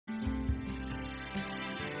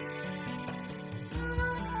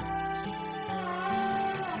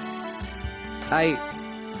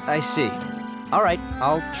I see. All right,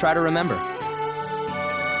 I'll try to remember.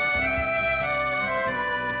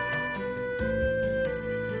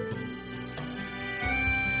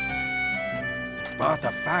 But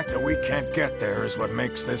the fact that we can't get there is what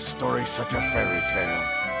makes this story such a fairy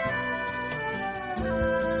tale.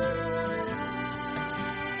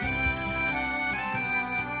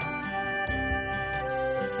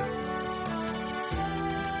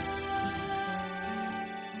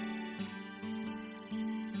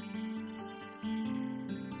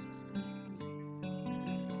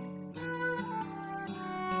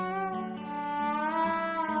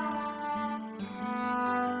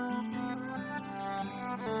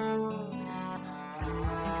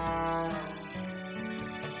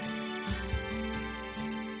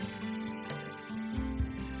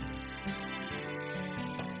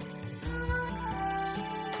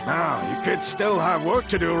 Now, you kids still have work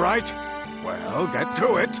to do, right? Well, get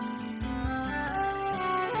to it.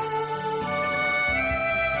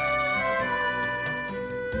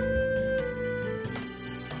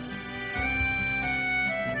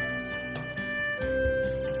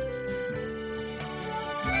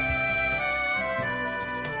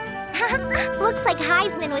 Looks like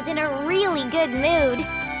Heisman was in a really good mood.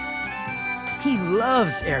 He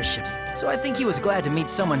loves airships, so I think he was glad to meet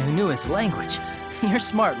someone who knew his language. You're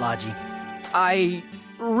smart, Logy. I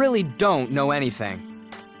really don't know anything.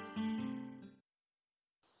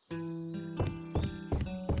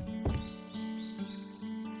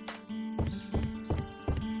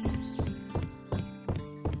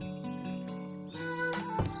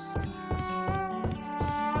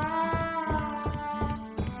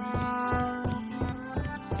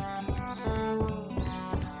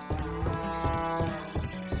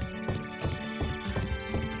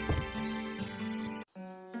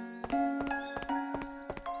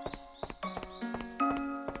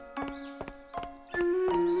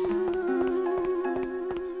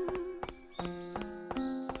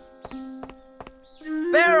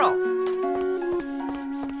 Barrel!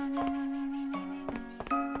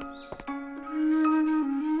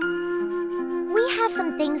 We have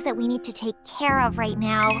some things that we need to take care of right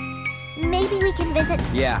now. Maybe we can visit...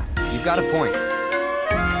 Yeah, you've got a point.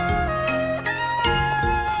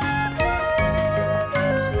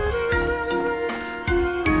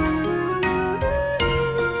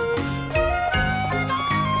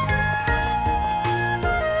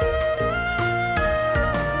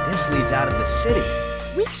 This leads out of the city.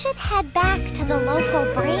 We should head back to the local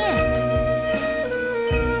brand.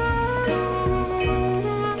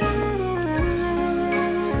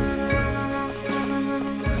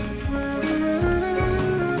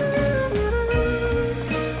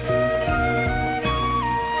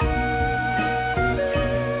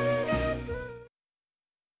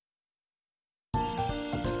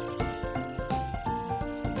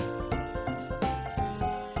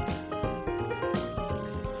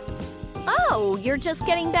 Oh, you're just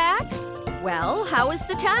getting back? Well, how is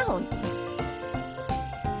the town?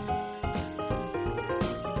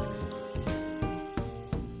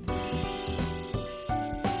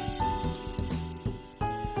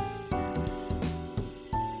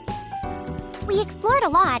 We explored a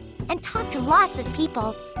lot and talked to lots of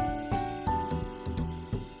people.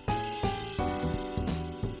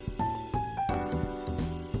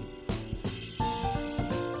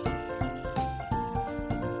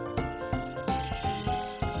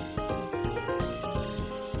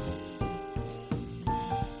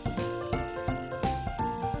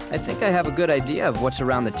 I think I have a good idea of what's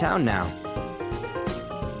around the town now.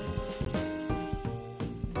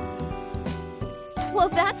 Well,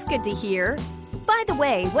 that's good to hear. By the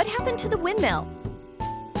way, what happened to the windmill?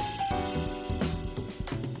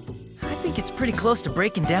 I think it's pretty close to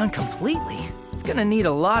breaking down completely. It's gonna need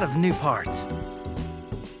a lot of new parts.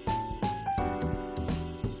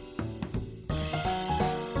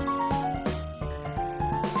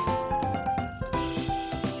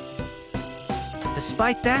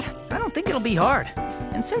 Despite that, I don't think it'll be hard.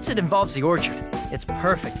 And since it involves the orchard, it's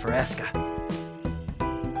perfect for Escha.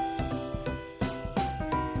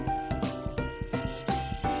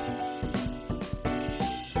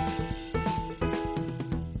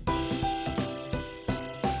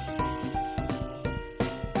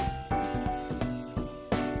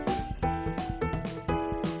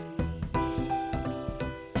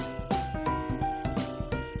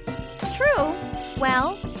 True.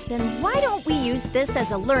 Well, then why don't we use this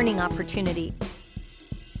as a learning opportunity?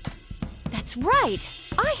 That's right!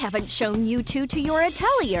 I haven't shown you two to your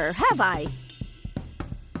Atelier, have I?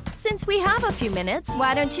 Since we have a few minutes,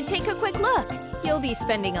 why don't you take a quick look? You'll be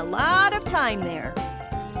spending a lot of time there.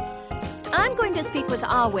 I'm going to speak with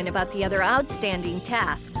Alwyn about the other outstanding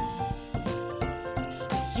tasks.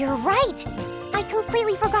 You're right. I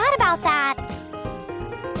completely forgot about that.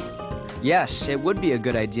 Yes, it would be a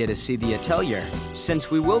good idea to see the Atelier,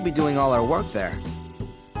 since we will be doing all our work there.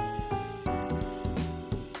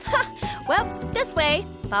 Well, this way.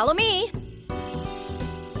 Follow me.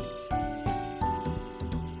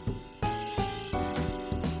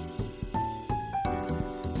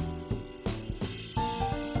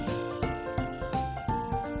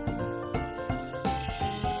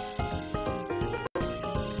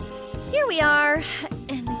 Here we are,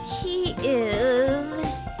 and the key is...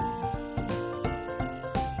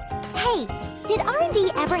 Hey, did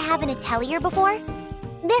R&D ever have an Atelier before?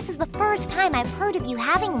 This is the first time I've heard of you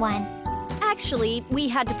having one. Actually, we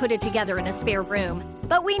had to put it together in a spare room,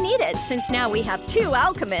 but we need it since now we have 2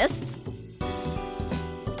 alchemists.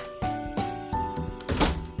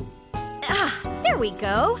 Ah, there we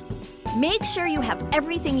go. Make sure you have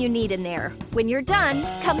everything you need in there. When you're done,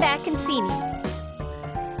 come back and see me.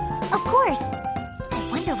 Of course. I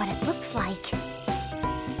wonder what it looks like.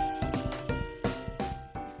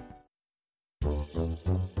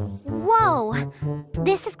 Whoa!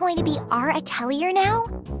 This is going to be our Atelier now?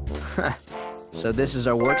 So this is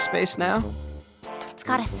our workspace now? It's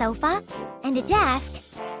got a sofa, and a desk,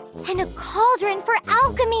 and a cauldron for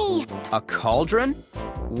alchemy! A cauldron?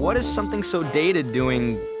 What is something so dated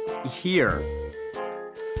doing here?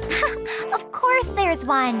 Of course there's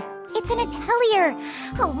one! It's an Atelier!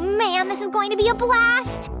 Oh man, this is going to be a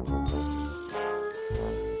blast!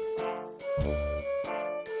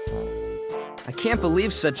 I can't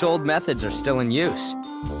believe such old methods are still in use.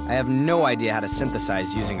 I have no idea how to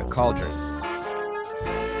synthesize using a cauldron.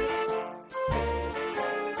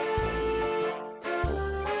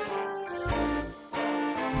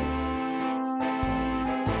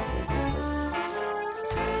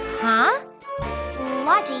 Huh?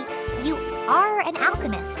 Logy, you are an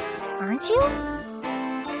alchemist, aren't you?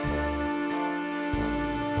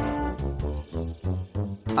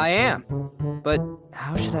 I am. But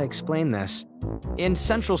how should I explain this? In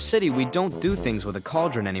Central City, we don't do things with a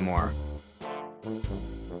cauldron anymore.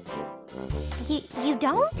 You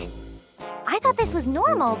don't? I thought this was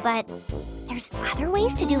normal, but there's other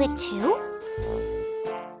ways to do it too?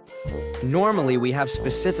 Normally, we have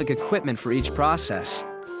specific equipment for each process.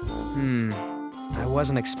 I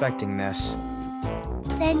wasn't expecting this.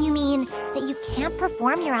 Then you mean that you can't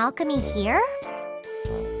perform your alchemy here?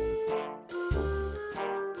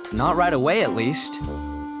 Not right away, at least.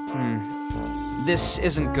 This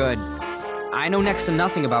isn't good. I know next to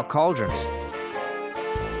nothing about cauldrons.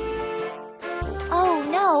 Oh,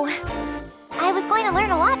 no. I was going to learn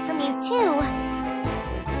a lot from you, too.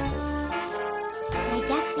 I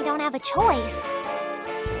guess we don't have a choice.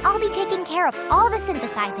 I'll be taking care of all the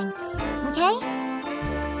synthesizing, okay?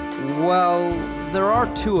 Well, there are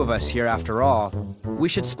 2 of us here after all. We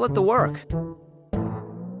should split the work.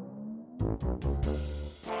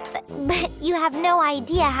 But you have no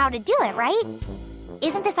idea how to do it, right?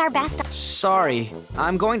 Isn't this our best... Sorry,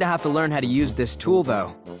 I'm going to have to learn how to use this tool,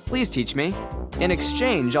 though. Please teach me. In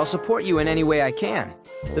exchange, I'll support you in any way I can.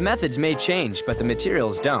 The methods may change, but the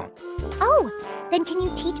materials don't. Oh, then can you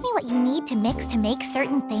teach me what you need to mix to make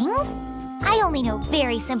certain things? I only know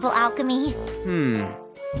very simple alchemy.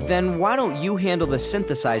 Then why don't you handle the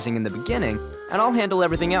synthesizing in the beginning, and I'll handle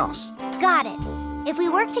everything else. Got it. If we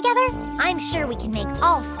work together, I'm sure we can make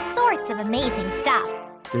all sorts of amazing stuff.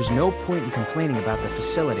 There's no point in complaining about the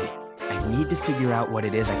facility. I need to figure out what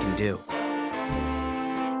it is I can do.